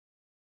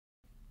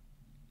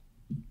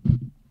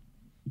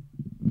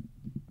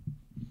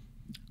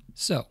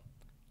So,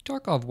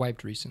 Tarkov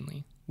wiped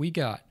recently. We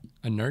got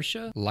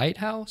Inertia,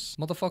 Lighthouse,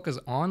 motherfuckers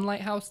on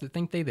Lighthouse that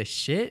think they the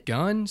shit,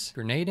 guns,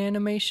 grenade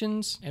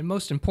animations, and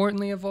most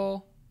importantly of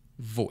all,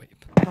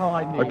 VoIP.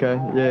 Okay,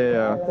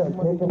 yeah.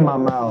 My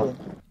mouth.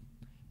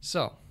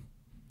 So,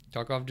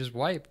 Tarkov just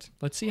wiped.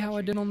 Let's see how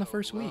I did on the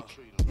first week.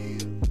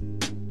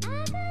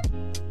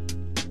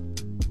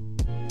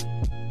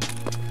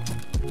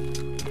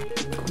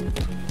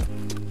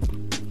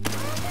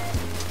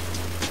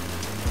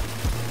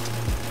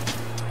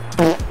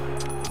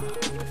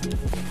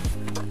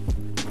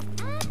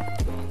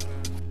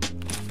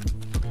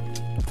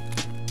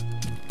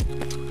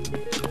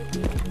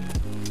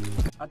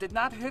 I did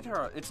not hit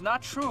her. It's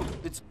not true.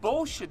 It's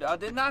bullshit. I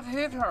did not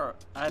hit her.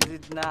 I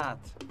did not.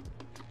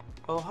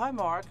 Oh, hi,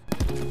 Mark.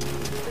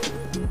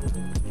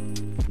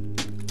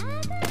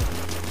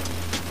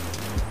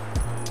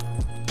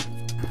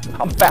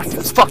 I'm fast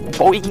as fuck,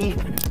 boy.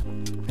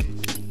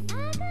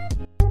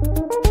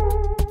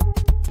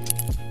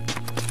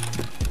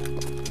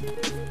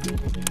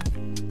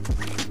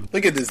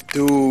 Look at this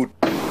dude.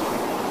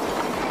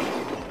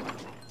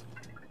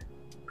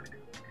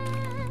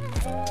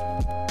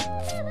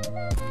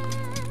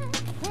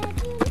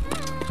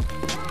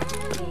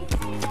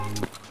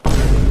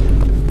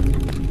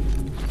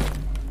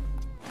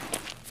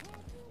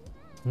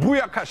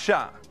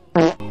 Booyakasha!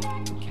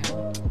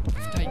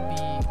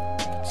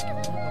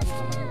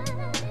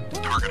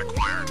 Target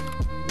acquired.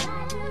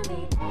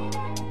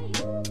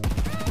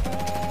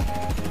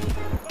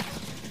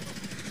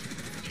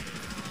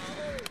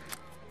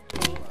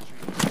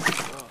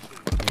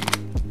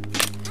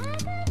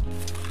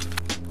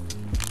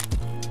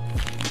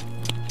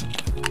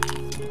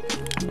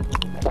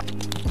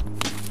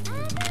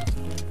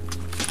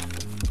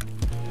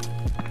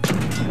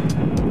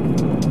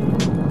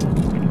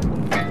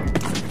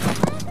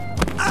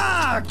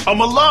 I'm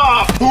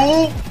alive,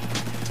 fool!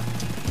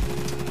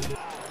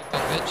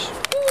 That bitch.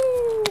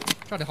 Woo!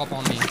 Try to hop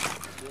on me.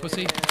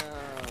 Pussy.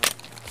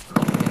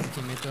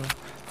 Teammate though.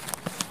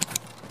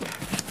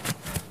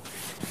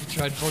 He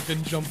tried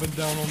fucking jumping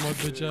down on my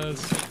bitch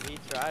ass. He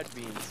tried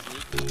being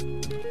sneaky.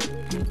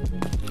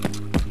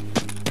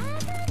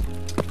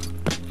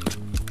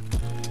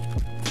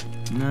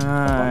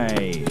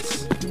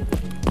 Nice.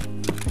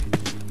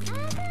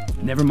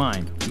 Never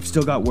mind. We've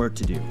still got work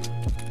to do.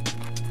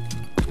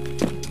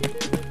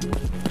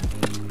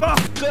 I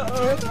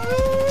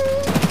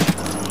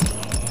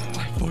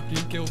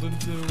fucking killed him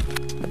too.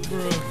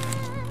 Bruh.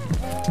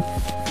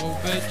 Oh,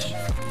 bitch.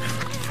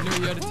 I knew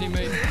you had a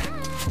teammate.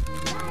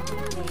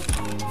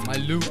 My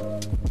loot.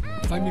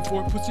 Find me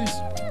 4 pussies.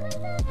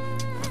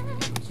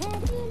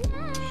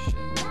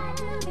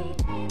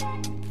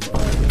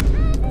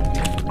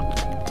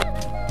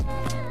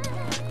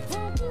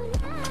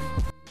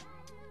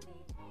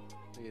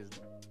 Look at his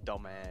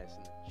dumb ass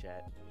in the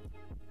chat.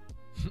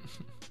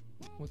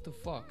 What the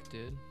fuck,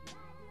 dude?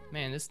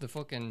 Man, this is the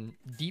fucking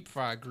deep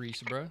fry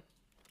grease, bruh.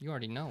 You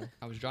already know.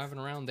 I was driving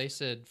around, they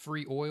said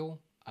free oil.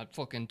 I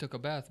fucking took a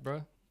bath,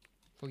 bruh.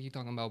 Fuck you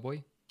talking about,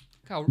 boy?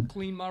 Look how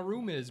clean my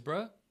room is,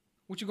 bruh.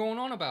 What you going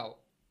on about?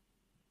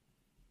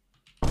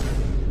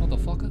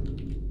 Motherfucker.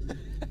 I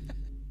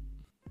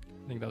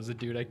think that was the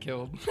dude I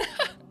killed.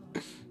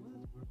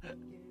 Let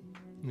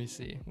me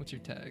see. What's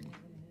your tag?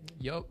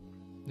 Yup.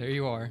 There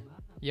you are.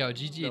 Yo,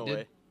 GG, No dude.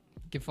 way.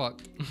 Get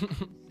fucked.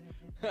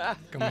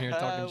 Coming here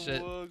talking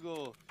shit.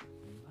 Woogle.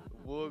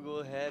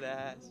 Woogle head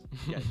ass.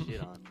 You got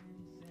shit on.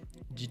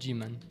 GG,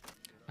 man.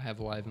 I have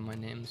live in my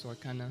name, so I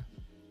kinda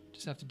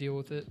just have to deal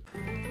with it.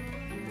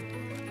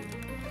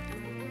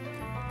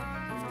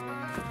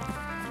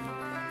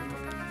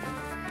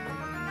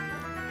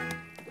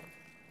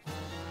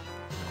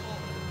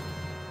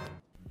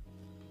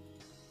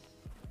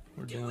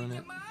 We're doing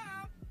it.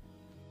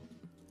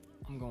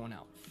 I'm going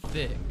out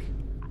thick.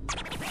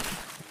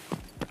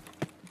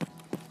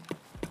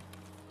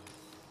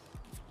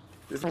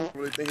 This one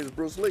really think it's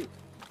Bruce Lee.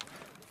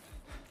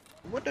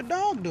 What the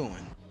dog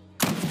doing?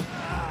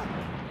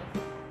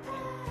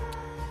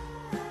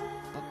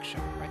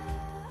 Buckshot, right?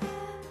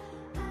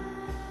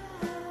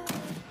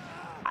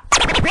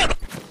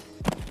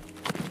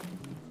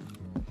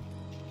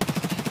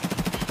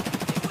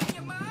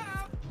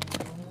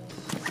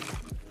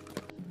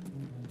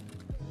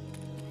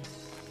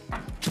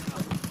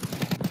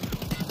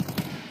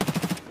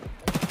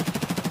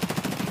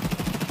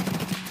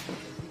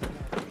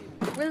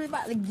 Really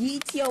about to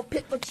get your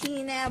pickle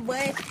chin that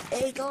boy.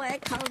 Hey, go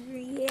that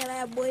country, yeah,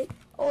 that boy.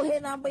 Oh,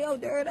 hit on boy, yo,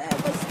 dirt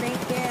that boy,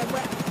 stink that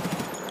boy.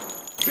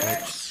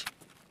 Bitch!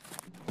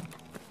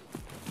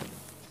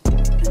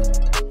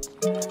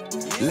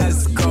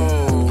 Let's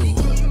go!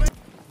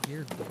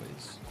 Weird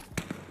boys.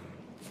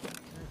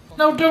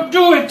 No, don't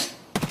do it!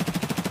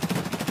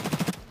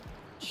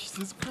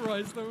 Jesus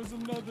Christ, that was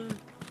another.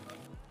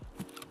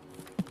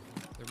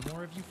 There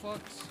more of you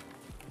fucks?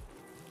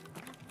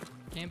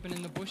 Camping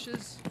in the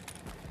bushes?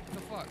 What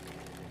the fuck?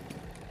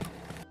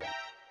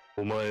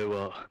 お前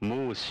は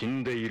もう死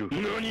んでいる。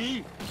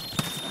何？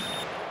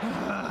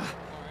 Alright,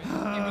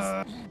 it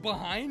was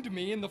behind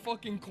me in the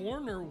fucking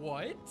corner.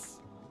 What?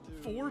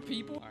 4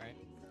 people? All right.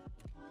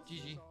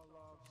 GG.